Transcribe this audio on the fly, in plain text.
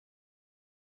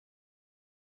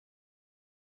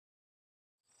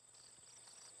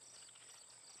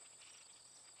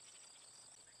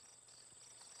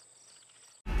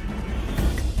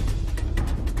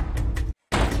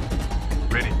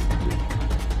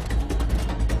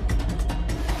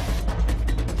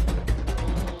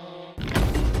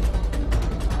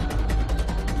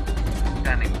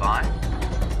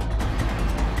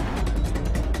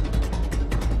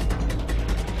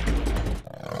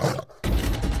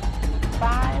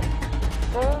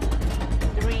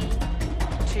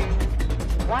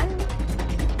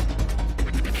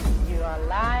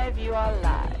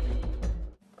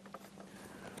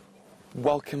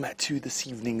welcome to this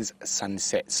evening's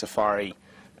sunset safari.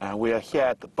 We are here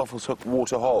at the Buffalo's Hook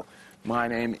waterhole. My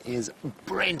name is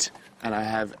Brent and I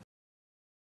have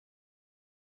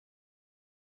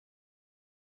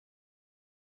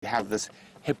this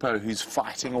hippo who's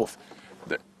fighting off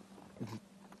the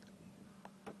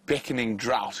beckoning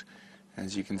drought.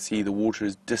 As you can see, the water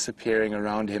is disappearing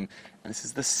around him. And this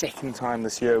is the second time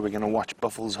this year we're going to watch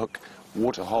Buffalo's Hook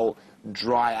waterhole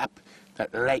dry up.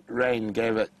 That late rain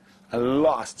gave it a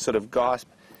last sort of gasp.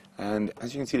 And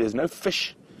as you can see, there's no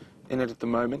fish in it at the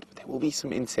moment, but there will be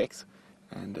some insects.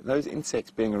 And those insects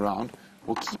being around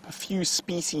will keep a few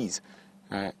species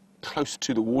close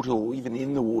to the water or even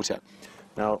in the water.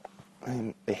 Now,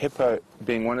 the hippo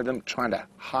being one of them, trying to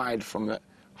hide from the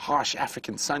harsh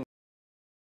African sun.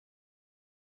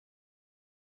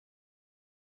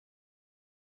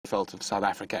 Felt of South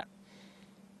Africa.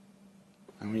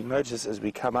 And we notice as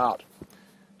we come out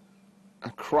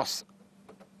across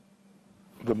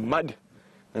the mud,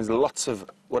 there's lots of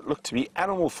what look to be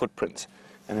animal footprints.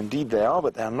 And indeed they are,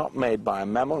 but they are not made by a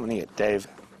mammal. Let me get Dave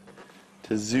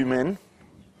to zoom in.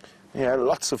 Yeah,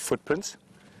 lots of footprints.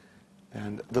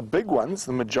 And the big ones,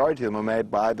 the majority of them, are made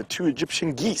by the two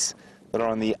Egyptian geese that are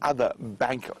on the other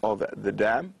bank of the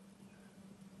dam.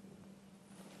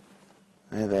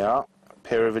 There they are, a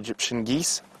pair of Egyptian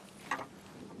geese.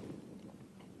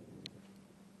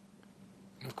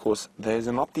 Of course, those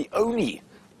are not the only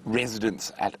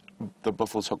residents at the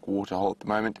Buffalo's Hook waterhole at the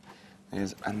moment.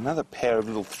 There's another pair of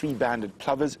little three-banded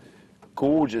plovers,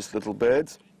 gorgeous little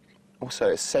birds, also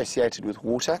associated with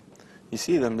water. You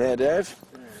see them there, Dave?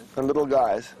 The little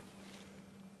guys.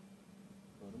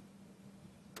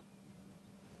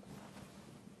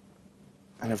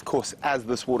 And of course, as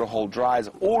this waterhole dries,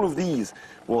 all of these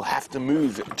will have to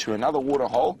move to another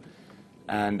waterhole.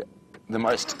 And the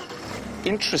most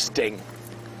interesting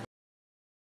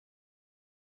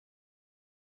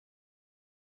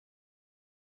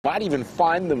might even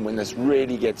find them when this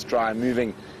really gets dry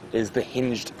moving is the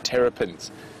hinged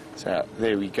terrapins. So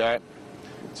there we go.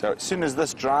 So as soon as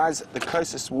this dries, the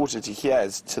closest water to here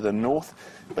is to the north,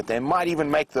 but they might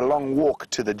even make the long walk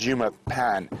to the Djuma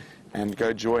Pan and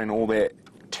go join all their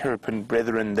terrapin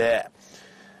brethren there.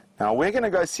 Now we're going to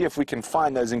go see if we can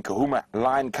find those Nkahuma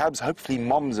lion cubs. Hopefully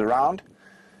Mom's around,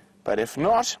 but if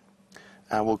not,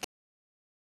 we'll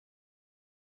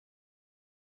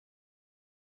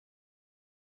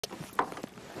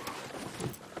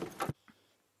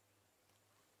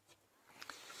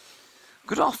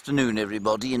Good afternoon,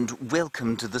 everybody, and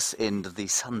welcome to this end of the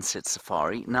Sunset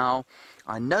Safari. Now,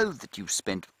 I know that you've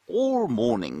spent all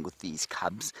morning with these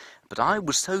cubs, but I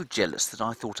was so jealous that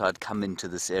I thought I'd come into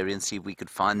this area and see if we could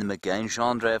find them again.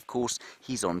 Gendre, of course,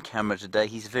 he's on camera today.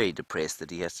 He's very depressed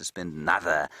that he has to spend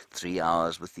another 3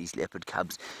 hours with these leopard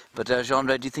cubs. But,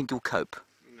 Gendre, do you think you'll cope?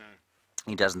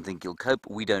 He doesn't think he'll cope.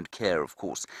 We don't care, of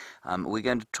course. We're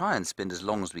going to try and spend as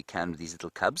long as we can with these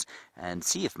little cubs and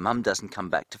see if Mum doesn't come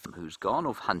back to who's gone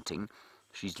off hunting.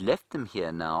 She's left them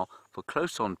here now for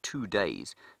close on 2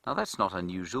 days. Now, that's not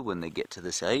unusual when they get to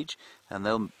this age, and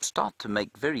they'll start to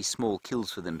make very small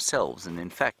kills for themselves. And in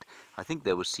fact, I think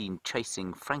they were seen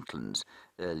chasing francolins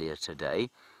earlier today.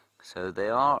 So they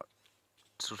are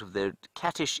sort of, their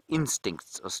cattish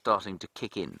instincts are starting to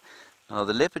kick in. Now,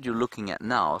 the leopard you're looking at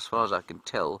now, as far as I can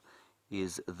tell,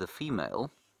 is the female,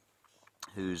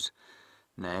 whose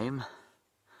name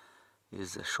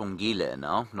is Shongile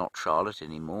now, not Charlotte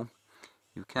anymore.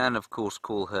 You can, of course,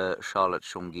 call her Charlotte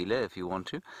Shongile if you want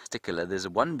to. Particular, there's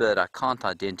one bird I can't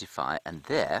identify, and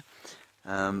there,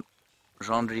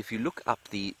 Gendre, if you look up,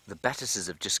 the batises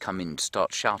have just come in to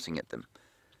start shouting at them.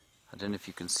 I don't know if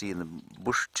you can see in the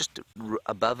bush just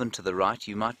above and to the right.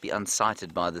 You might be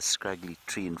unsighted by the scraggly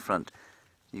tree in front.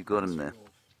 You got him there.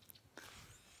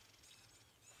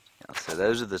 Yeah, so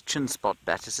those are the chin spot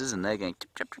batises, and they're going tip,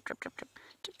 tip, tip, tip, tip, tip,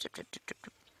 tip, tip, tip, tip, tip,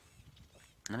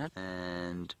 tip.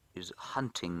 And is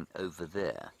hunting over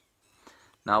there.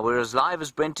 Now, we're as live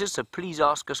as Brent is, so please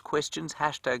ask us questions.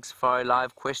 Hashtag Safari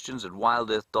Live questions at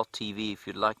wildearth.tv if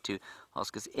you'd like to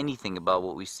ask us anything about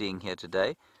what we're seeing here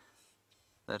today.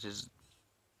 That is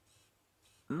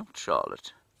not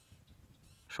Charlotte.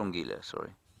 Shongile, sorry.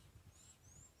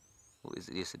 Or is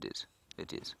it? Yes, it is.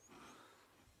 It is.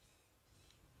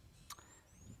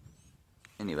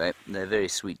 Anyway, they're very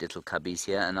sweet little cubbies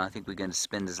here, and I think we're going to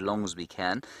spend as long as we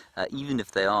can, even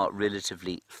if they are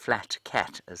relatively flat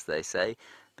cat, as they say,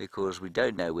 because we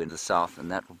don't know we're in the south, and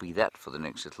that will be that for the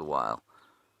next little while.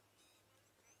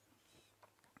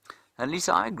 And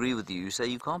Lisa, I agree with you. You say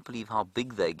you can't believe how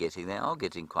big they're getting. They are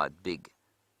getting quite big.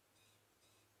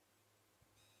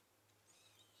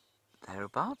 They're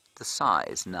about the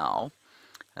size now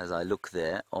as I look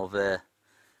there, of a,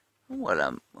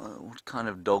 well, what kind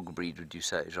of dog breed would you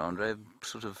say, Gendre?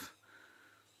 Sort of,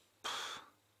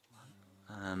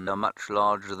 are much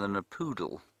larger than a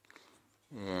poodle.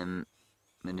 And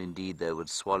indeed they would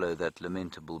swallow that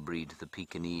lamentable breed, the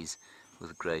Pekingese,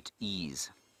 with great ease.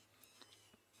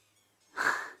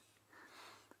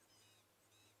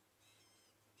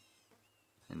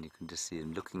 And you can just see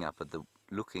him looking up at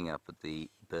the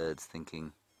birds,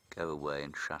 thinking, "Go away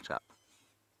and shut up."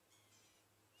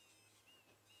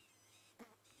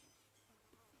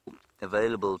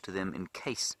 Available to them in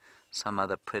case some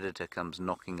other predator comes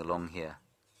knocking along here.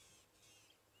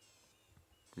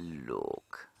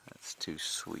 Look, that's too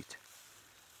sweet.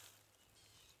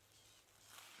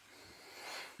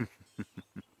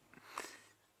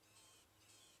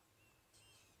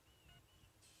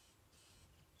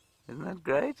 Isn't that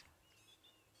great?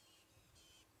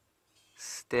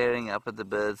 Staring up at the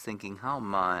birds, thinking, how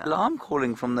my alarm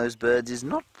calling from those birds is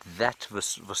not that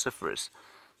vociferous.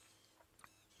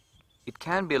 It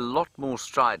can be a lot more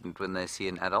strident when they see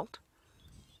an adult.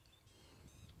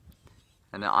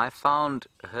 And I found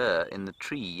her in the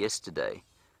tree yesterday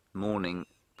morning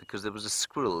because there was a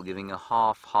squirrel giving a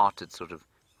half-hearted sort of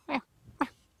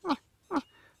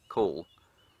call,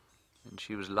 and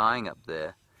she was lying up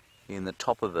there in the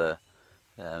top of a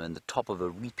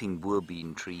reaping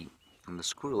boerbean tree, and the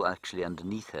squirrel actually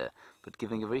underneath her, but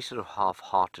giving a very sort of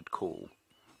half-hearted call.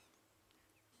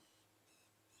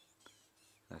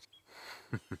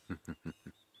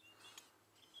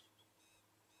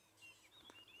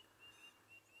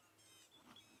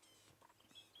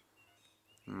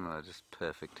 Oh, just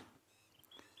perfect.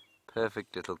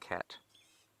 Perfect little cat.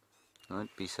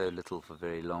 Won't be so little for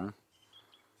very long.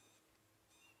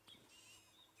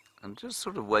 And just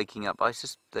sort of waking up.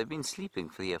 They've been sleeping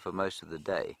for most of the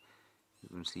day. You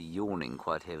can see yawning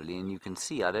quite heavily, and you can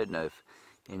see, I don't know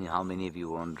how many of you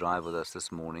were on drive with us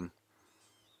this morning,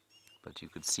 but you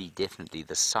could see definitely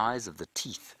the size of the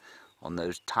teeth on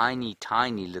those tiny,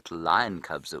 tiny little lion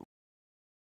cubs that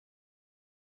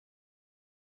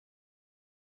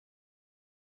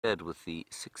compared with the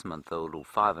 6-month-old or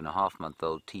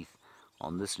 5.5-month-old teeth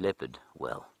on this leopard.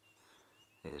 Well,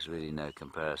 there's really no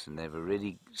comparison. They've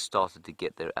already started to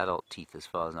get their adult teeth as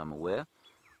far as I'm aware.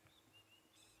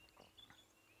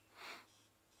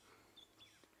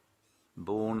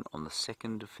 Born on the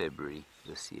 2nd of February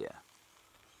this year.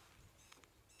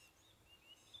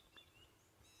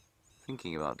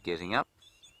 Thinking about getting up.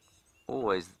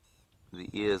 Always the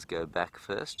ears go back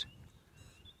first.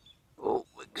 Oh,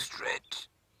 big stretch.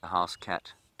 The house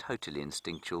cat, totally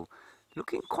instinctual,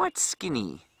 looking quite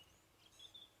skinny.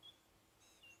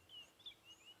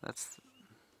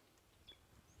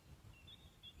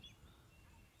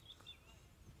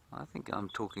 I think I'm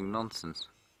talking nonsense.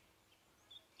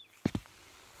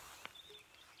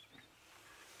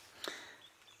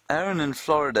 Aaron, in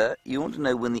Florida, you want to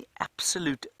know when the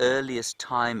absolute earliest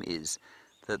time is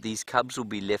that these cubs will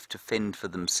be left to fend for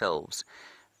themselves.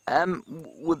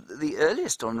 With the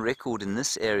earliest on record in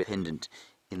this area pendant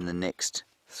in the next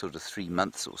sort of 3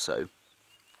 months or so.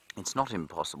 It's not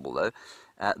impossible though.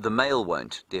 The male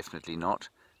won't, definitely not.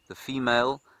 The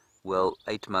female, well,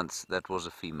 8 months, that was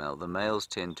a female. The males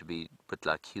tend to be a bit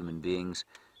like human beings.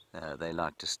 They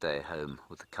like to stay home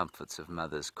with the comforts of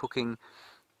mother's cooking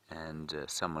and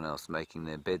someone else making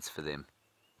their beds for them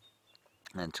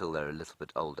until they're a little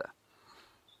bit older.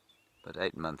 But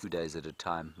 8 months, 2 days at a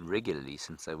time, regularly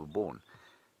since they were born,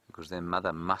 because their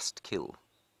mother must kill.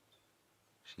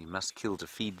 She must kill to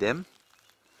feed them.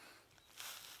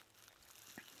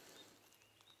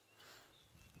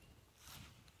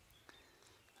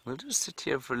 We'll just sit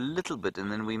here for a little bit,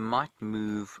 and then we might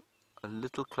move a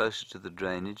little closer to the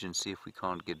drainage and see if we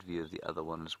can't get view of the other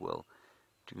one as well.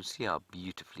 You can see how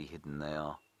beautifully hidden they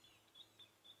are.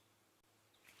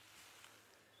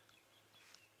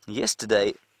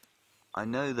 Yesterday, I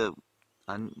know that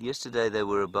yesterday they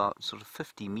were about sort of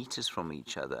 50 meters from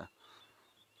each other.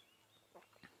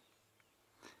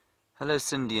 Hello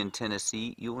Cindy in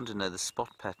Tennessee, you want to know the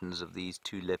spot patterns of these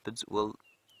two leopards? Well,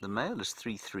 the male is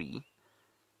 3-3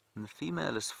 and the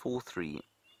female is 4-3,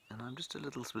 and I'm just a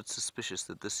little bit suspicious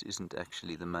that this isn't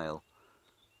actually the male.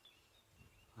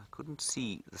 I couldn't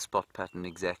see the spot pattern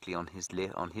exactly on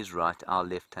his right, our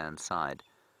left-hand side.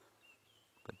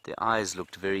 But the eyes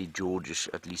looked very Georgish,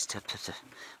 at least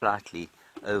slightly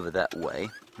over that way.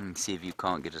 And see if you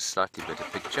can't get a slightly better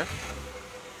picture.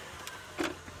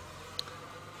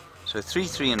 So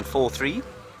 3-3 and 4-3.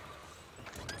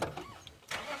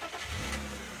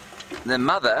 The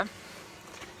mother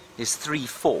is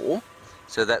 3-4,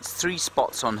 so that's 3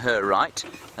 spots on her right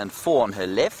and 4 on her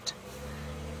left.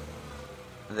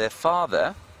 their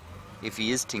father, if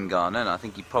he is Tingana, and I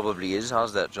think he probably is.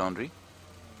 How's that, Jandri?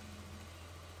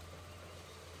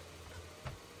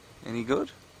 Any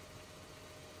good?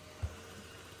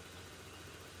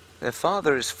 Their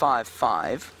father is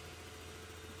 5'5".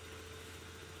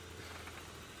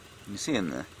 You see him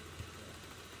there?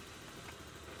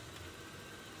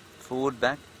 Forward,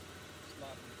 back.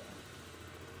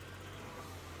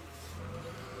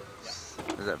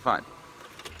 Is that fine?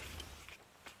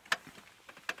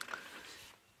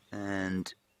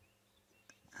 And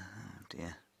oh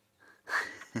dear.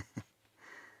 There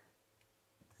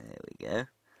we go.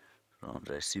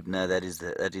 Andre Soup. No, that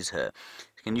is her.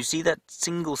 Can you see that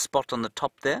single spot on the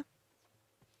top there?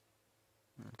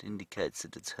 That indicates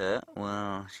that it's her.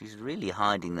 Well, she's really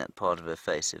hiding that part of her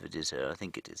face if it is her. I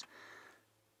think it is.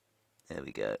 There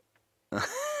we go.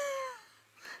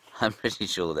 I'm pretty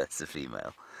sure that's the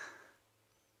female.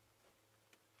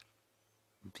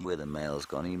 Where the male's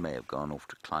gone, he may have gone off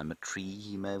to climb a tree,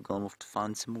 he may have gone off to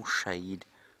find some more shade.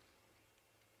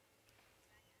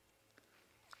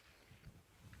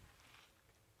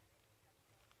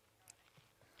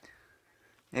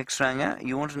 X-Ranger,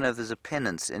 you want to know if there's a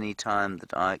penance any time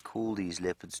that I call these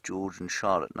leopards George and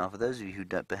Charlotte. Now, for those of you who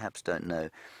perhaps don't know,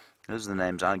 those are the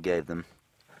names I gave them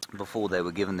before they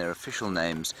were given their official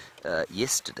names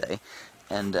yesterday,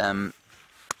 and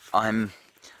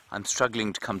I'm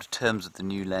struggling to come to terms with the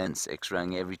new Lance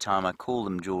X-Ranger every time I call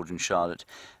them George and Charlotte.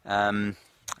 No,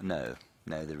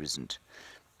 there isn't.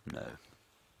 No.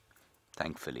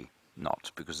 Thankfully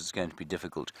not, because it's going to be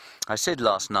difficult. I said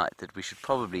last night that we should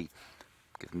probably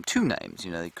give them two names.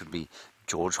 You know, it could be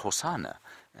George Hosanna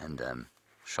and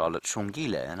Charlotte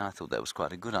Shongile, and I thought that was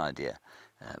quite a good idea.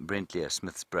 Brent Leo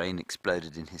Smith's brain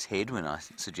exploded in his head when I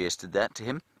suggested that to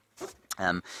him.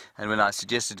 And when I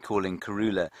suggested calling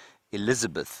Karula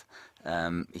Elizabeth,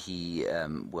 he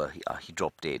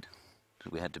dropped dead. So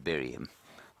we had to bury him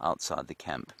outside the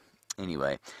camp.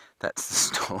 Anyway, that's the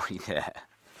story there.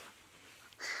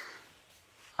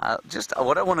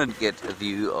 What I wanted to get a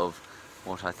view of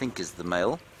what I think is the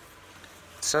male.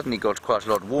 It's suddenly got quite a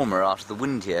lot warmer after the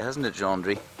wind here, hasn't it,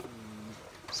 Jandri?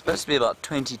 It's supposed to be about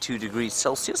 22 degrees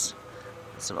Celsius.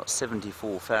 It's about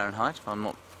 74 Fahrenheit, if I'm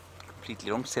not completely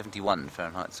wrong. 71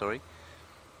 Fahrenheit, sorry.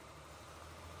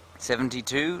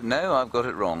 72? No, I've got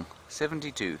it wrong.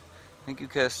 72. Thank you,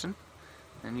 Kirsten.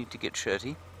 I need to get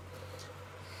shirty.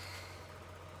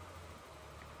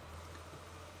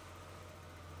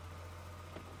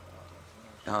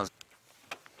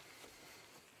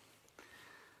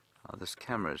 This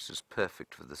camera is just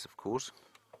perfect for this, of course.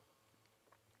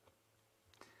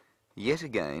 Yet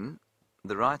again,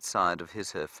 the right side of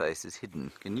her face is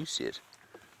hidden. Can you see it?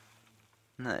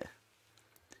 No.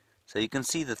 So you can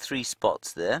see the three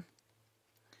spots there.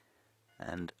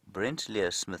 And Brent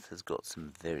Leo Smith has got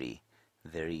some very,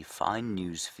 very fine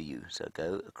news for you. So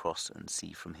go across and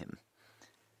see from him.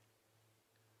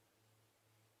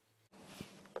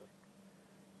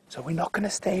 So we're not going to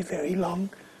stay very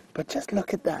long, but just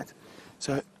look at that.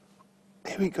 So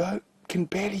there we go, can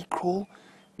barely crawl.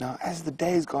 Now as the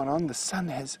day has gone on, the sun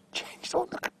has changed. Oh,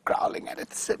 look, growling at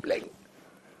its sibling.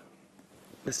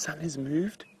 The sun has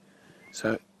moved,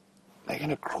 so they're going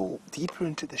to crawl deeper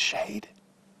into the shade.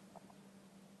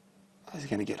 It's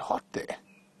going to get hot there.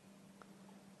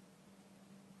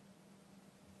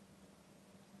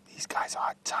 These guys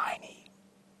are tiny.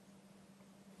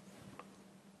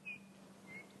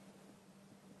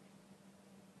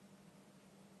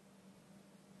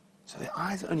 So their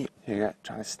eyes are only here,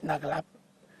 trying to snuggle up,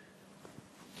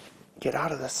 get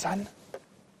out of the sun.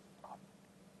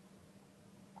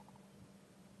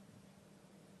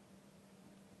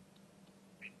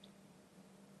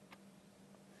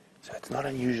 So it's not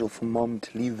unusual for Mom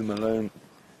to leave them alone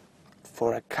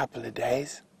for a couple of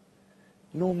days.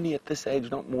 Normally at this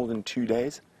age, not more than 2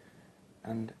 days.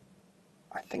 And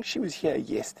I think she was here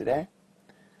yesterday.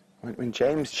 When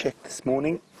James checked this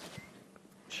morning,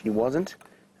 she wasn't.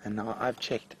 And now I've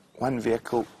checked. One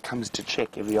vehicle comes to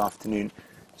check every afternoon.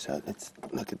 So let's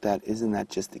look at that. Isn't that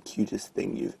just the cutest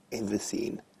thing you've ever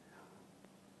seen?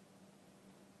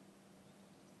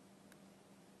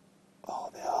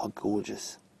 Oh, they are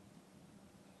gorgeous.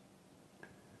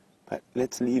 But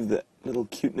let's leave the little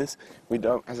cuteness. We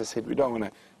don't, as I said, we don't want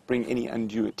to bring any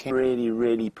undue attention. Really,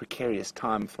 really precarious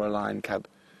time for a lion cub.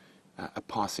 A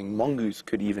passing mongoose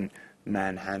could even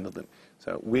manhandle them.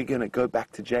 So we're going to go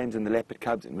back to James and the leopard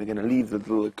cubs, and we're going to leave the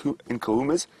little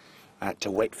Nkahumas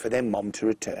to wait for their mom to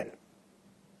return.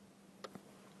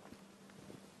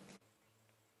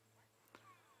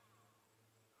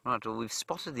 Right, well, we've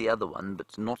spotted the other one,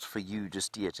 but not for you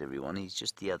just yet, everyone. He's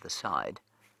just the other side.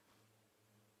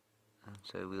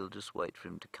 So we'll just wait for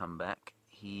him to come back.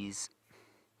 He's...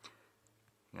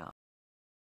 yeah.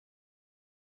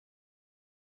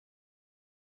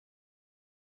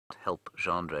 Help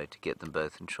Gendre to get them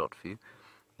both in shot view.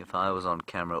 If I was on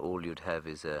camera, all you'd have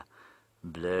is a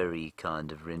blurry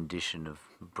kind of rendition of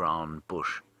brown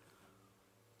bush.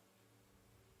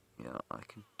 You know, I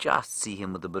can just see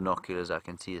him with the binoculars. I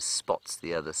can see his spots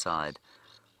the other side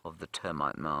of the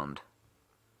termite mound.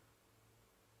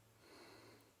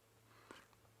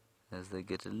 As they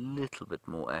get a little bit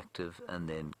more active and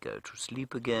then go to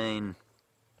sleep again.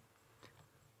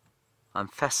 I'm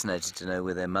fascinated to know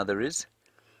where their mother is.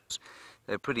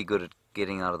 They're pretty good at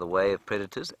getting out of the way of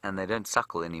predators, and they don't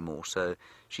suckle anymore, so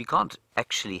she can't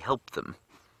actually help them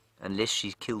unless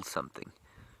she kills something.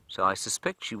 So I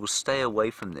suspect she will stay away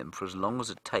from them for as long as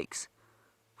it takes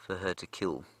for her to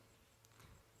kill.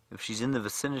 If she's in the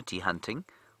vicinity hunting,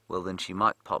 well then she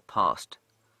might pop past,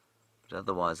 but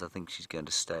otherwise I think she's going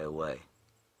to stay away.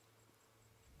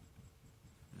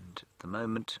 And at the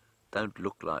moment, don't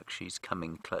look like she's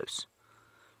coming close.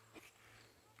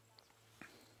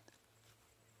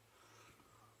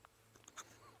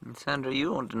 And Sandra,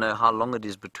 you want to know how long it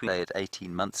is between at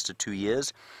 18 months to 2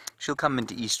 years. She'll come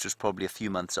into estrus probably a few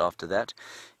months after that.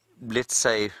 Let's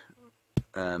say,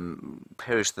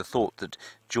 perish the thought that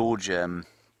George,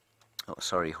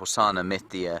 Hosanna met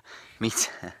that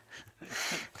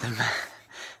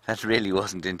really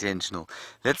wasn't intentional.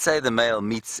 Let's say the male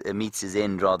meets his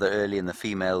end rather early and the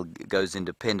female goes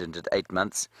independent at 8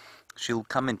 months. She'll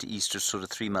come into estrus sort of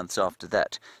 3 months after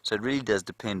that. So it really does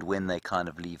depend when they kind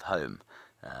of leave home.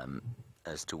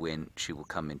 As to when she will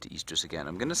come into estrus again.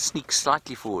 I'm going to sneak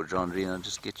slightly forward, Jean-Marie, and I'll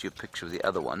just get you a picture of the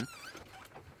other one.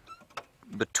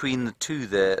 Between the two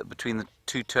there, between the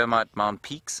two termite mound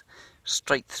peaks,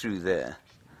 straight through there.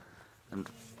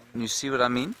 And you see what I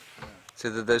mean?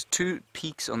 So that those two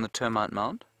peaks on the termite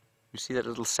mound, you see that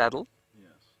little saddle?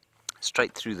 Yes.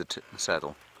 Straight through the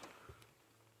saddle.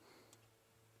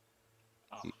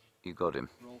 You got him.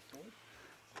 Roll forward.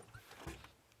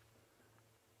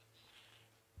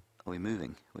 Are we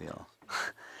moving? We are.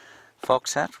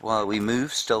 Foxhat, while we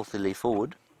move stealthily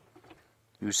forward,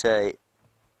 you say,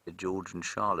 George and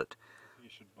Charlotte. You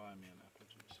should buy me an apple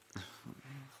juice.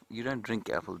 You don't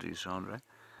drink apple juice, Andre.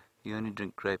 You only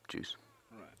drink grape juice.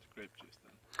 Right, grape juice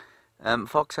then.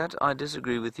 Foxhat, I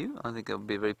disagree with you. I think it would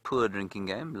be a very poor drinking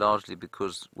game, largely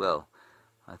because, well,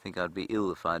 I think I'd be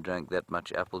ill if I drank that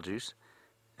much apple juice.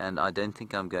 And I don't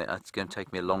think it's going to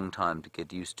take me a long time to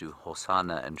get used to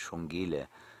Hosanna and Shongile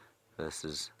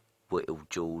versus Little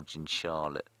George and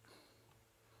Charlotte.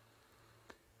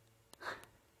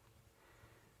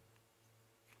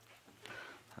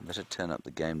 I better turn up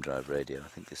the game drive radio. I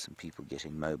think there's some people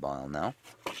getting mobile now.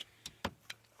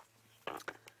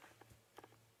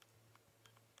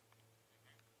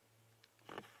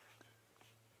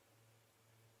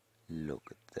 Look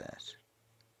at that.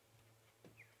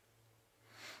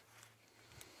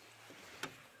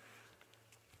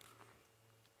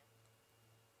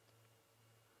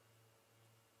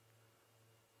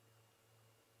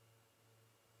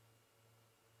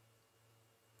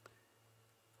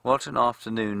 What an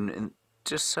afternoon, and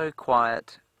just so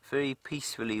quiet, very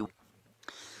peacefully. We'll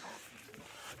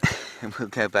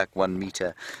go back 1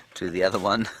 meter to the other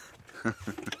one.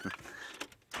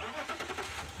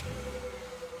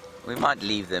 We might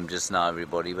leave them just now,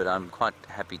 everybody, but I'm quite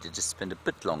happy to just spend a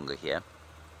bit longer here.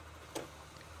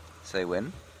 Say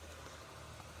when?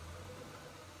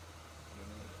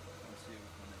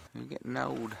 You're getting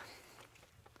old.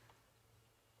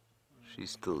 She's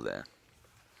still there.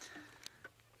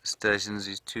 Stations,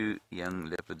 these 2 young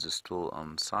leopards are still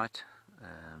on site.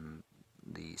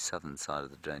 The southern side of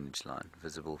the drainage line,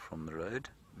 visible from the road,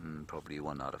 probably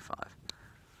 1 out of 5.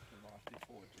 Slightly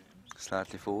forward, James.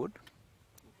 Slightly forward.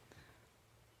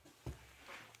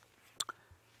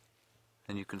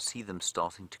 And you can see them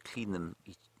starting to clean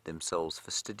themselves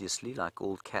fastidiously, like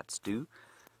all cats do.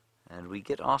 And we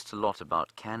get asked a lot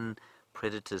about, can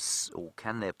predators or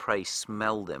can their prey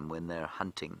smell them when they're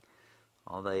hunting?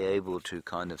 Are they able to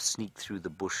kind of sneak through the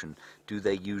bush, and do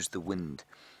they use the wind?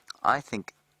 I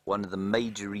think one of the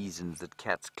major reasons that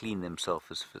cats clean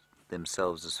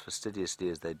themselves as fastidiously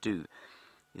as they do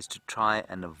is to try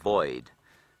and avoid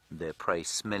their prey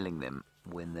smelling them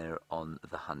when they're on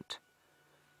the hunt.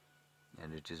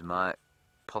 And it is my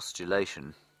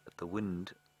postulation that the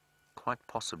wind quite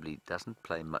possibly doesn't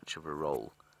play much of a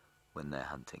role when they're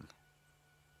hunting.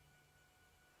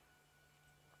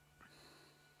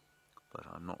 But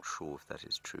I'm not sure if that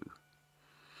is true.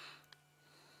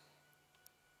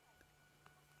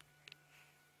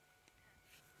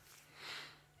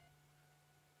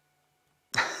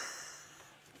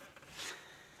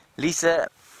 Lisa,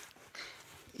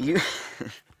 you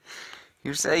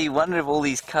you say you wonder if all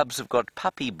these cubs have got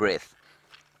puppy breath.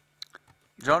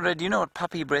 Genre, do you know what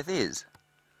puppy breath is?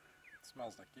 It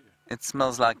smells like you. It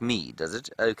smells like me, does it?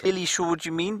 Okay. Really sure what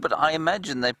you mean, but I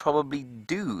imagine they probably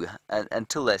do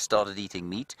until they started eating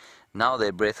meat. Now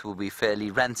their breath will be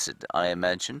fairly rancid, I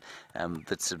imagine,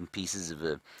 with some pieces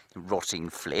of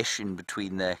rotting flesh in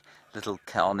between their little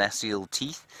carnassial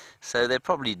teeth. So they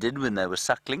probably did when they were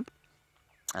suckling.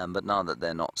 But now that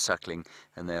they're not suckling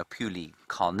and they are purely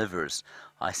carnivorous,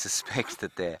 I suspect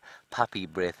that their puppy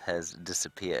breath has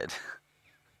disappeared.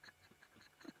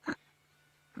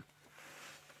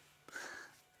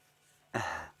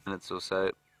 Minutes or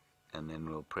so, and then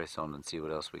we'll press on and see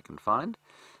what else we can find.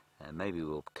 Maybe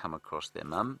we'll come across their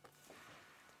mum,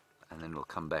 and then we'll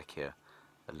come back here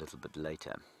a little bit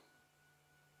later.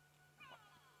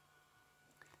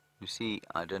 You see,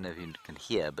 I don't know if you can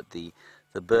hear, but the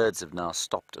birds have now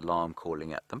stopped alarm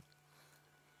calling at them.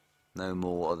 No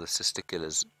more are the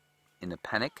cisticulars in a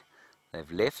panic.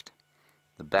 They've left.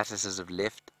 The batises have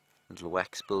left. Little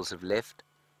waxbills have left.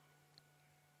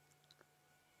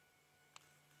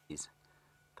 These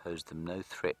pose them no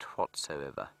threat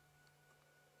whatsoever.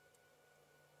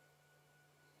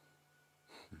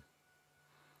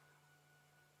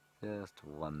 Just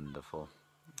wonderful.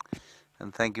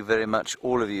 And thank you very much,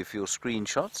 all of you, for your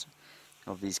screenshots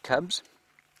of these cubs.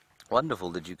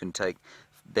 Wonderful that you can take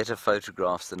better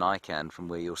photographs than I can from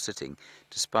where you're sitting.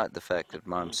 Despite the fact that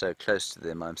I'm so close to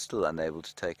them, I'm still unable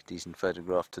to take a decent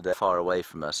photograph today. Far away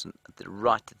from us, and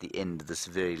right at the end of this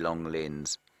very long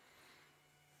lens.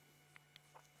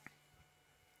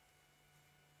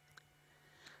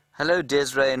 Hello,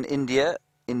 Desiree in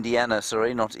Indiana,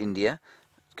 sorry, not India.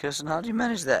 Kirsten, how do you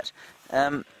manage that?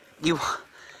 You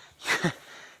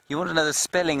want to know the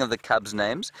spelling of the cubs'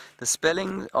 names? The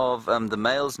spelling of the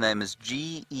male's name is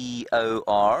George,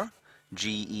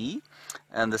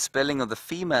 and the spelling of the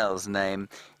female's name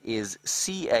is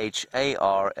Charlotte.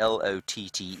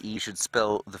 You should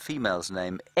spell the female's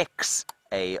name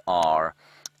Xarlotte,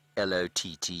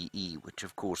 which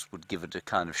of course would give it a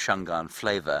kind of Shangaan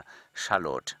flavour,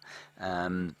 Charlotte. I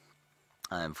am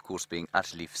of course being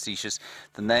utterly facetious.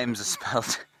 The names are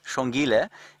spelled, Shongile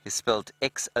is spelled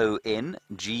Xongile,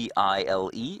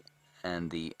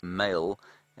 and the male,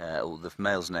 or the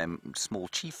male's name, Small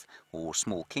Chief, or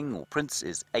Small King, or Prince,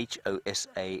 is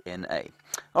Hosana.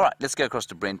 Alright, let's go across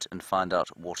to Brent and find out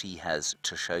what he has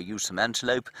to show you. Some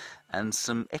antelope and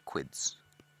some equids.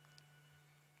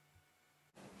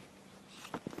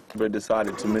 Bird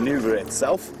decided to maneuver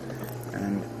itself,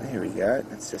 and there we go.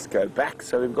 Let's just go back.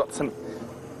 So we've got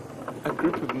a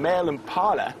group of male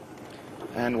impala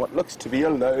and what looks to be a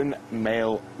lone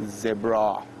male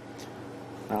zebra.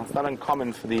 Now, it's not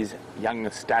uncommon for these young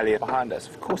stallions behind us.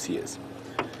 Of course he is.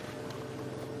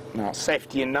 Now,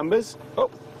 safety in numbers. Oh,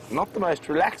 not the most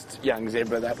relaxed young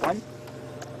zebra, that one.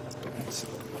 Let's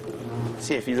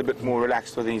see if he's a bit more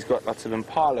relaxed when he's got lots of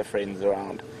impala friends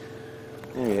around.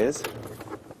 There he is.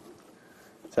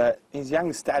 So these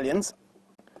young stallions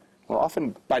will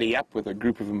often buddy up with a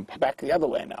group of them. Back the other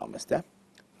way now, mister.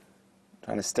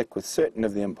 Trying to stick with certain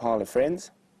of the impala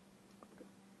friends.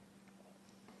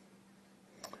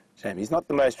 Shame, he's not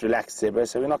the most relaxed zebra,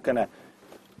 so we're not going to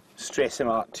stress him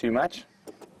out too much.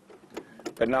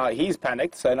 But now he's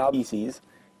panicked, so now he sees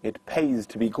it pays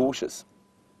to be cautious.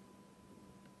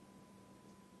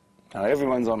 Now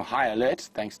everyone's on high alert,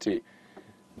 thanks to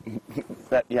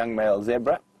that young male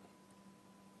zebra.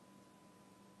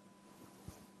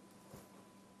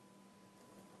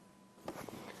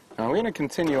 Now we're going to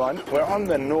continue on. We're on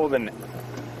the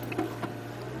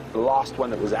last one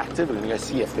that was active. We're going to go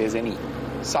see if there's any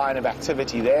sign of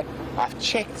activity there. I've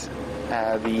checked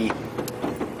the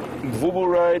Vubel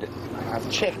Road. I've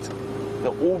checked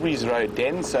the Aubrey's Road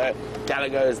den, so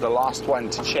Gallagher is the last one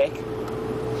to check.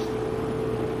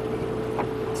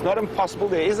 It's not impossible.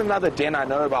 There is another den I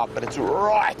know about, but it's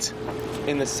right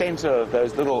in the center of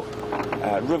those little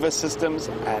river systems,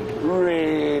 and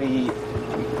really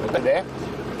there.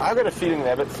 I've got a feeling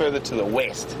they're a bit further to the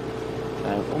west.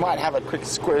 We might have a quick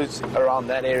squeeze around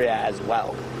that area as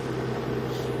well.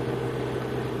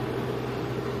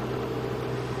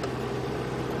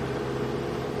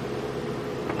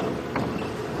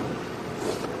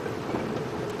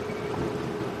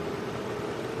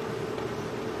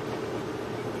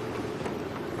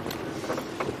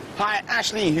 Hi,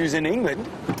 Ashley, who's in England.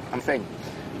 I'm saying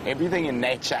everything in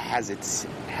nature has its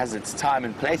time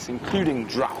and place, including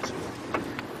drought.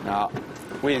 Now,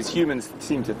 we as humans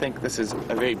seem to think this is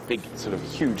a very big, sort of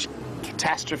huge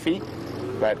catastrophe,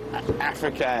 But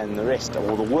Africa and the rest,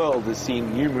 or the world, has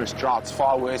seen numerous droughts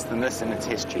far worse than this in its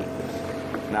history.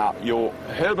 Now, your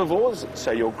herbivores,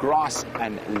 so your grass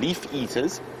and leaf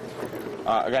eaters,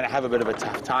 are going to have a bit of a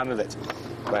tough time of it.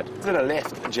 But to the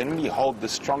left generally hold the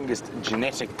strongest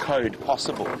genetic code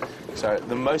possible. So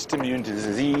the most immune to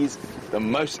disease, the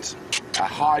most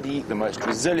hardy, the most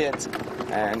resilient,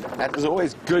 and that is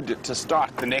always good to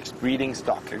start the next breeding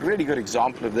stock. A really good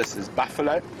example of this is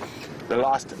buffalo. The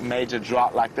last major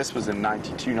drought like this was in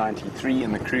 92, 93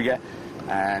 in the Kruger,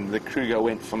 and the Kruger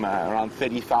went from around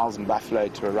 30,000 buffalo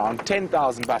to around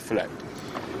 10,000 buffalo.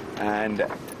 And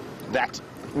that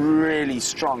really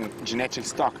strong genetic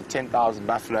stock of 10,000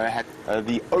 buffalo had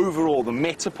the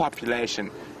meta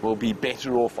population will be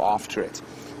better off after it.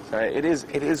 So it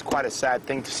is quite a sad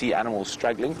thing to see animals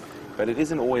struggling, but it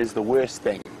isn't always the worst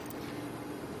thing.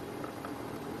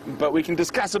 But we can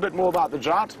discuss a bit more about the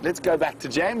drought. Let's go back to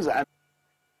James.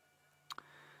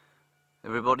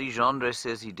 Everybody, Jean-Andre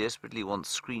says he desperately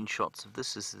wants screenshots of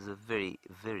this. This is a very,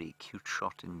 very cute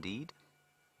shot indeed.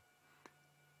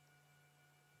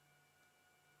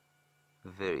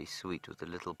 Very sweet with the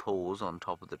little paws on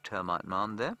top of the termite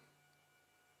mound there.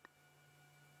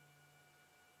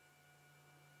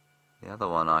 The other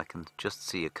one I can just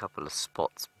see a couple of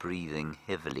spots breathing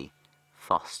heavily,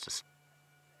 fast asleep.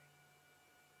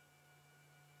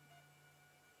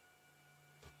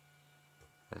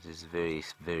 That is very,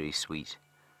 very sweet.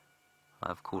 I,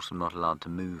 of course, am not allowed to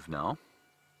move now.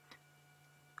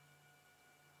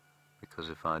 Because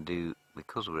if I do,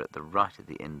 because we're at the right at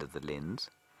the end of the lens.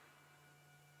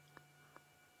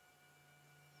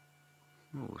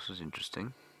 Oh, this is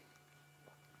interesting.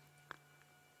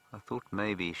 I thought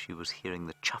maybe she was hearing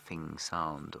the chuffing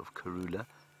sound of Karula.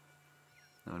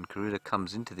 And when Karula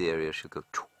comes into the area, she'll go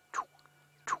choo, choo,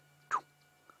 choo, choo,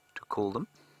 to call them.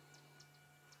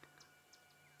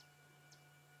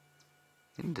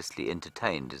 Endlessly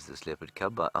entertained is this leopard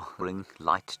cub by offering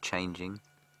light changing,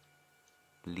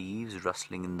 leaves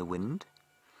rustling in the wind,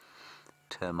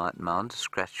 termite mound to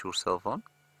scratch yourself on,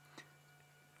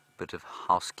 bit of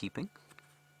housekeeping,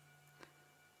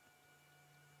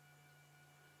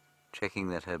 checking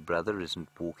that her brother isn't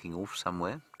walking off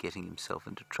somewhere, getting himself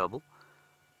into trouble.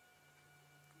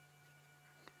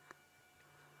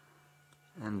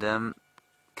 And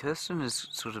Kirsten is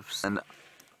sort of... And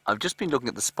I've just been looking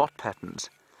at the spot patterns,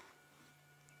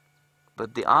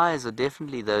 but the eyes are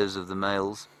definitely those of the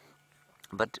males.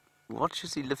 But watch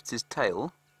as he lifts his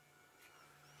tail.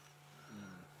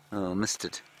 Oh, missed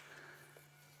it.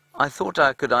 I thought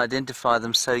I could identify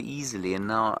them so easily, and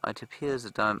now it appears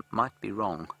that I might be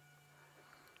wrong.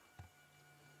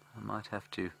 I might have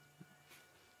to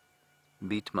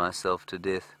beat myself to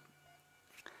death.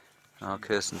 Now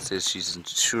Kirsten says she's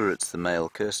sure it's the male.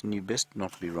 Kirsten, you best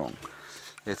not be wrong.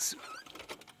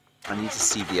 I need to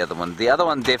see the other one. The other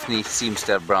one definitely seems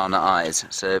to have browner eyes,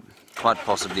 so quite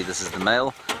possibly this is the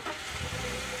male.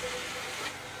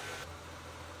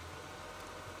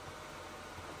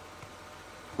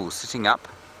 Oh, sitting up.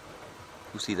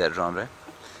 You see that, Jean-Andre?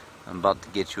 I'm about to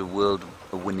get you a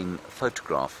world-winning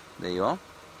photograph. There you are.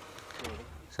 Further.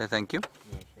 Say thank you.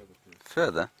 Yeah, further, please.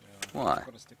 Further? Yeah, Why? I've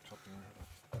got a stick chopping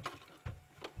head off.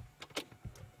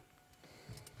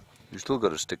 You still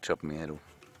got a stick chopping your head off.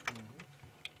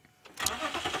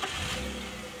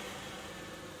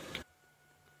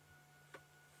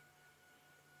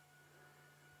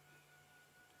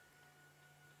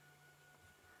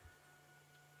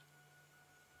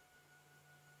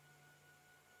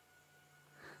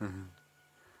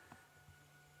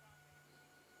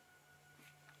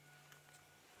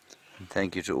 And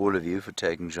thank you to all of you for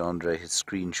taking Jean-Andre his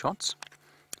screenshots.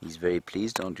 He's very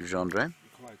pleased, aren't you, Jean-Andre?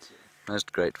 Quite so.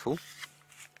 Most grateful.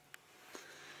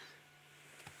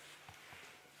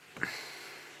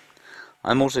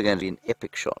 I'm also going to be an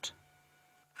epic shot.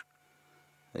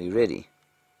 Are you ready?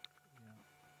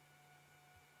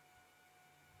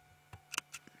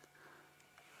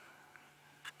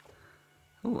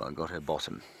 Yeah. Oh, I got her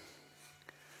bottom.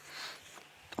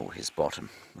 Or his bottom,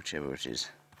 whichever it is.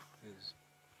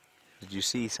 Did you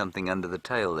see something under the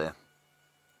tail there?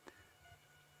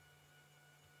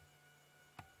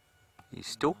 He's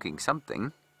stalking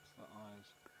something. It's the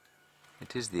eyes.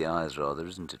 It is the eyes rather,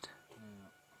 isn't it? Yeah.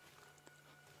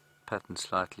 Pattern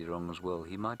slightly wrong as well.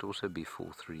 He might also be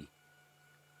 4-3.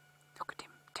 Look at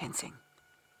him, tensing.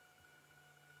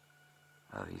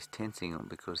 Oh, he's tensing on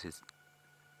because his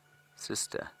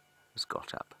sister has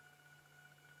got up.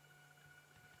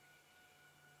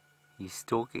 He's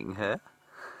stalking her.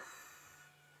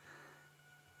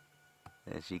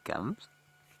 There she comes.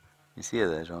 You see her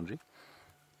there, Jean-Andre?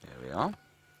 There we are.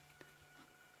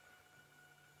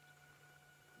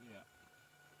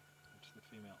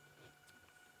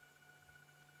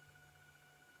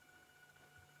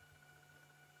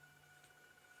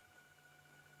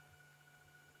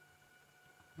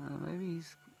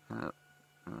 he's...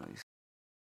 he's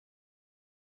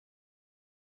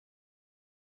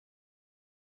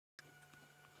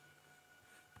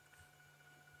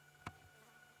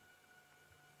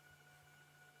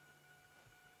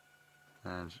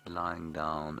and lying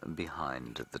down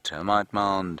behind the termite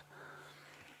mound.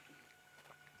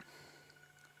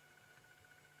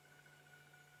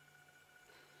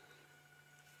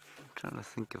 I'm trying to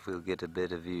think if we'll get a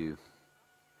better view.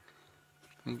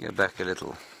 Let me go back a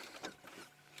little.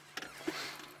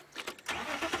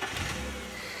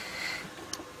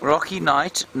 Rocky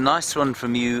Night, nice one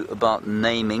from you about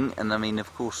naming, and I mean,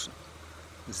 of course,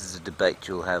 this is a debate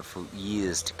you'll have for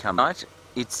years to come. Right?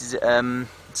 It's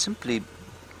simply,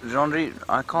 Jean-Marie,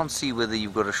 I can't see whether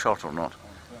you've got a shot or not.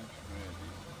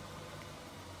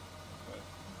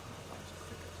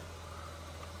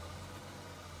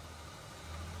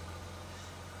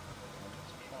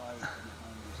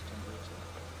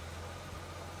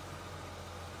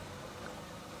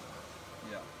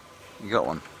 You got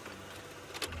one.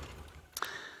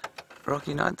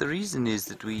 Rocky Night, the reason is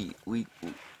that we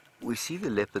see the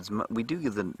leopards, we do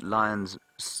give the lions,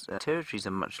 territories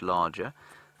are much larger,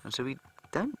 and so we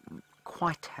don't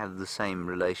quite have the same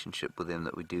relationship with them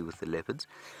that we do with the leopards.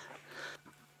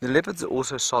 The leopards are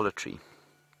also solitary,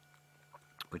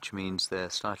 which means they're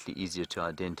slightly easier to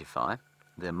identify.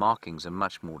 Their markings are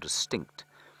much more distinct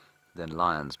than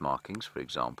lions' markings, for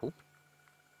example.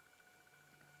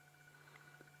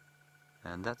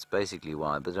 And that's basically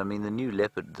why. But I mean, the new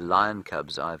leopard, the lion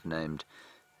cubs, I've named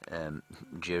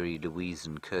Jerry, Louise,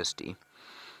 and Kirsty,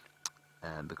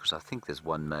 because I think there's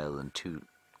one male and two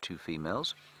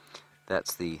females.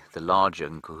 That's the larger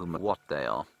Nkahuma, what they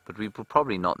are. But we will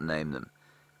probably not name them.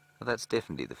 Well, that's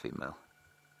definitely the female.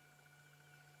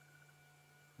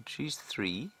 She's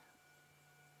 3.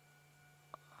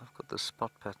 I've got the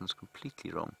spot patterns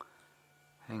completely wrong.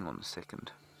 Hang on a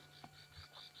second.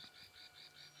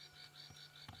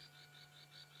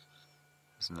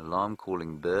 There's an alarm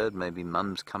calling bird. Maybe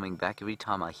Mum's coming back. Every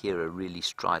time I hear a really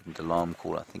strident alarm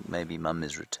call, I think maybe Mum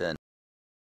is returning.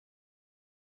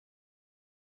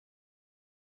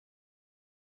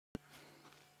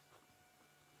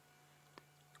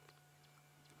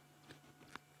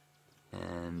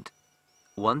 And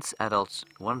once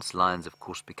lions of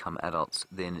course become adults,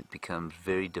 then it becomes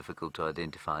very difficult to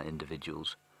identify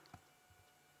individuals.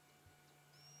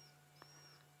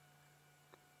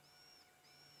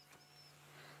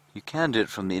 You can do it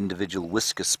from the individual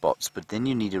whisker spots, but then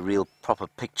you need a real proper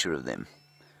picture of them.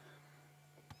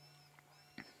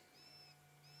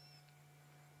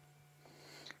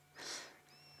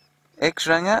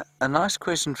 X-Ranger, a nice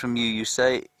question from you. You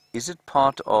say, is it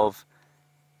part of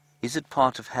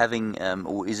having,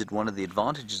 or is it one of the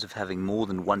advantages of having more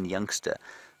than one youngster,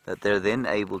 that they're then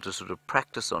able to sort of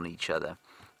practice on each other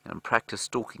and practice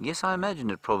stalking? Yes, I imagine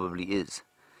it probably is.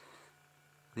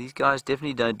 These guys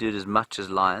definitely don't do it as much as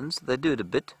lions. They do it a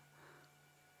bit,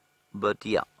 but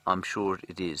yeah, I'm sure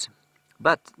it is.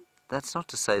 But that's not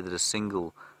to say that a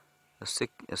single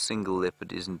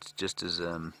leopard isn't just as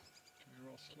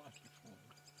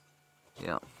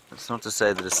yeah. That's not to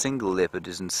say that a single leopard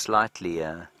isn't slightly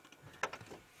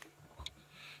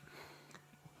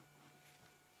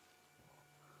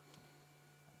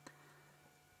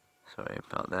sorry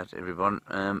about that, everyone.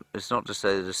 It's not to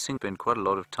say that a single spend quite a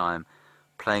lot of time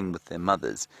playing with their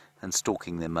mothers and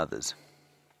stalking their mothers.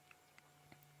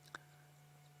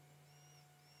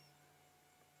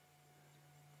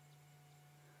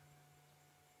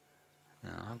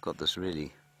 Now I've got this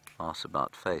really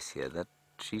arse-about face here. That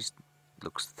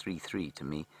looks 3-3 to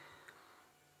me.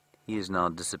 He is now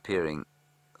disappearing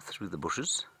through the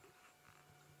bushes.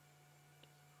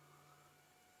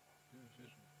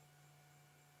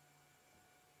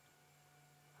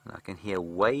 And I can hear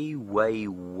way, way,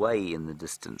 way in the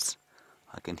distance,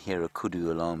 I can hear a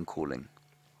kudu alarm calling.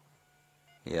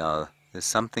 Yeah, there's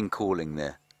something calling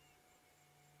there.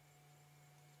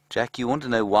 Jack, you want to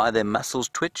know why their muscles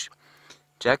twitch?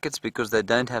 Jack, it's because they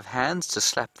don't have hands to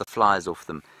slap the flies off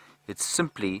them. It's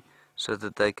simply so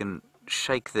that they can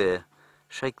shake the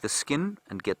skin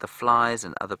and get the flies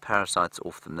and other parasites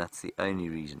off them. That's the only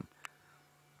reason.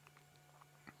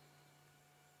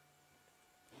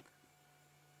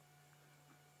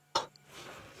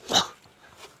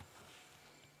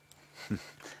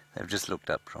 They've just looked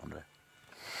up, Chandra,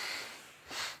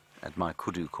 at my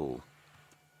kudu call.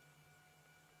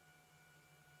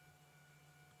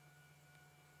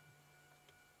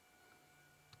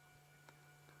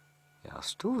 Yeah,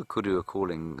 still the kudu are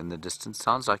calling in the distance.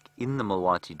 Sounds like in the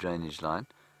Mulwati drainage line.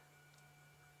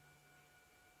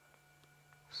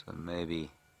 So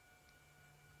maybe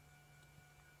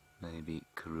Maybe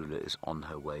Karula is on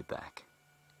her way back.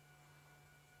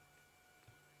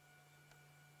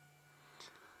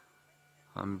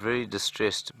 I'm very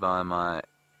distressed by my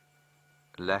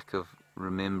lack of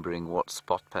remembering what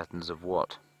spot patterns of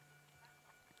what.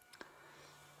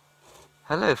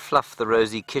 Hello, Fluff the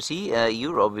Rosy Kitty.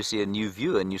 You're obviously a new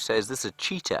viewer and you say, is this a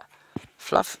cheetah?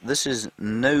 Fluff, this is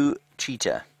no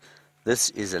cheetah. This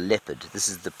is a leopard. This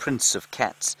is the prince of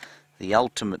cats, the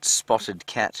ultimate spotted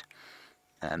cat.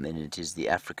 And it is the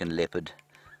African leopard.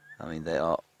 I mean, they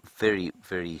are very,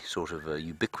 very sort of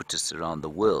ubiquitous around the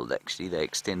world, actually. They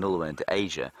extend all the way into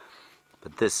Asia.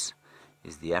 But this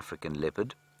is the African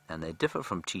leopard, and they differ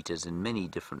from cheetahs in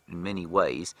many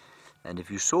ways. And if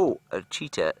you saw a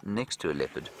cheetah next to a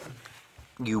leopard,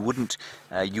 you wouldn't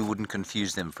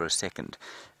confuse them for a second.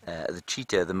 The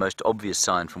cheetah, the most obvious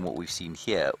sign from what we've seen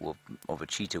here of a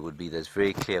cheetah would be those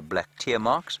very clear black tear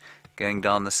marks going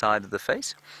down the side of the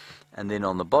face. And then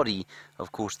on the body,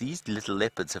 of course, these little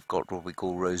leopards have got what we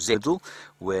call rosette,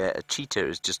 where a cheetah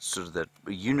is just sort of the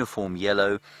uniform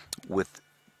yellow with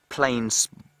plain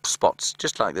spots,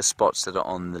 just like the spots that are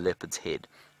on the leopard's head.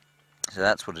 So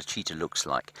that's what a cheetah looks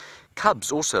like. Cubs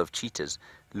also of cheetahs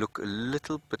look a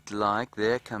little bit like,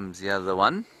 there comes the other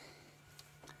one.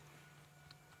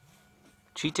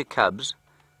 Cheetah cubs,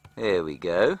 there we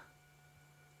go,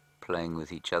 playing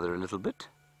with each other a little bit.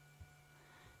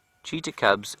 Cheetah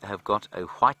cubs have got a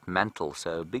white mantle,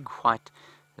 so a big white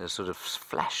sort of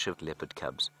flash of leopard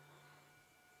cubs.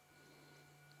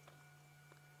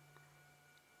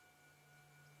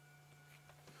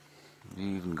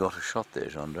 You even got a shot there,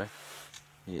 Gendre.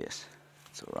 Yes,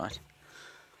 it's all right.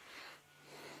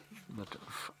 But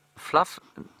Fluff,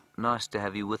 nice to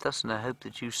have you with us, and I hope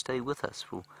that you stay with us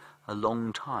for a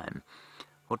long time.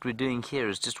 What we're doing here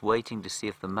is just waiting to see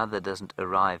if the mother doesn't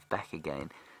arrive back again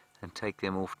and take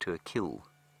them off to a kill.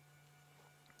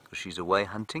 Because she's away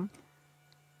hunting,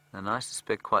 and I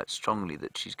suspect quite strongly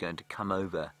that she's going to come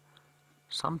over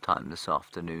sometime this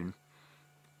afternoon.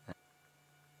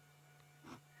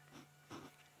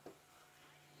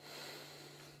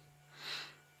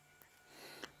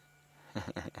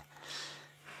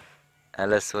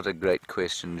 Alice, what a great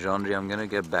question. Gendre, I'm going to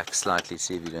go back slightly,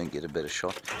 see if you don't get a better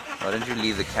shot. Why don't you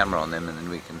leave the camera on them and then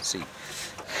we can see.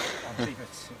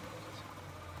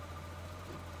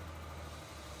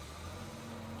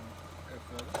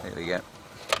 There we go.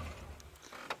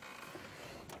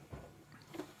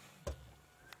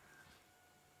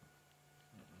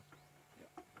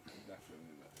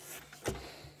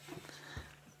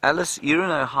 Alice, you're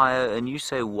in Ohio and you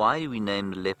say, why do we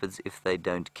name the leopards if they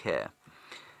don't care?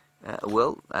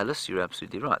 Well, Alice, you're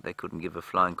absolutely right. They couldn't give a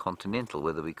flying continental,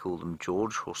 whether we call them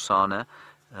George, Hosanna,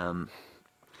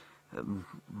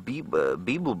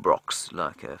 Beeblebrox,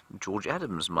 like George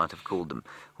Adams might have called them,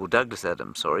 or Douglas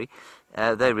Adams, sorry.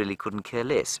 They really couldn't care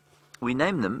less. We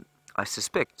name them, I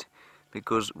suspect,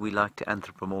 because we like to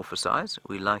anthropomorphize,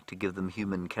 we like to give them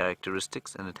human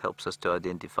characteristics, and it helps us to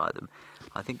identify them.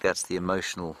 I think that's the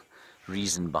emotional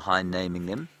reason behind naming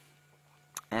them.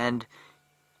 And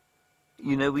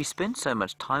you know, we spend so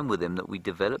much time with them that we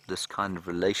develop this kind of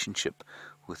relationship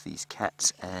with these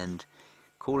cats, and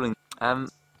calling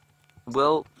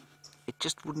well, it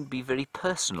just wouldn't be very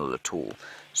personal at all.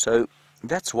 So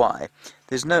that's why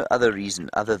there's no other reason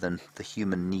other than the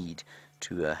human need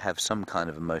to have some kind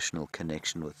of emotional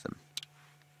connection with them.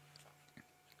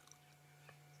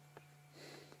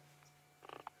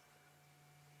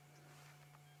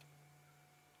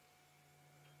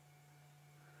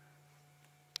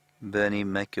 Bernie,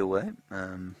 make your way.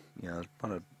 Yeah,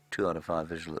 about a 2 out of 5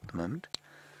 visual at the moment.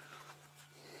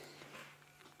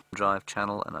 Drive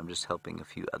channel, and I'm just helping a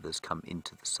few others come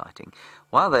into the sighting.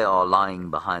 While they are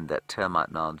lying behind that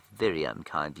termite mound very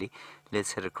unkindly,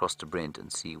 let's head across to Brent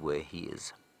and see where he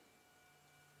is.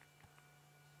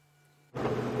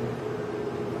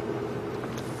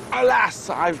 Alas,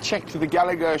 I've checked the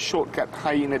Gallagher shortcut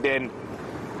hyena den.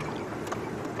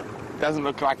 Doesn't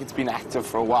look like it's been active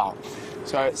for a while.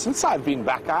 So since I've been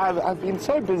back, I've been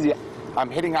so busy.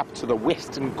 I'm heading up to the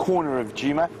western corner of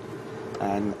Jima,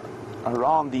 and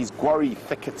around these guarri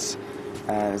thickets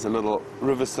there's a little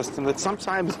river system that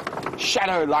sometimes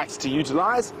Shadow likes to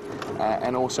utilize,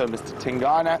 and also Mr.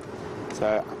 Tingana.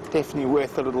 So definitely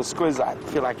worth a little squiz. I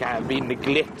feel like I have been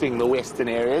neglecting the western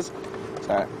areas.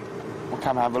 So we'll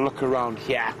come have a look around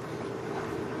here.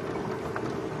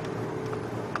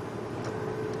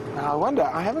 Now I wonder,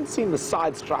 I haven't seen the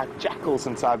side-striped jackal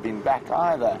since I've been back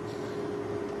either.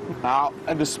 Now,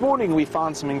 and this morning we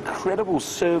found some incredible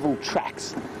serval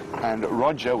tracks, and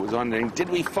Roger was wondering, did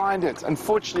we find it?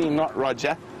 Unfortunately not,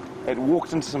 Roger. It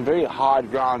walked into some very hard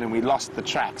ground and we lost the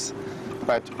tracks.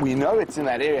 but we know it's in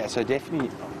that area, so definitely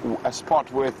a spot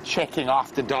worth checking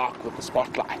after dark with the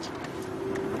spotlight.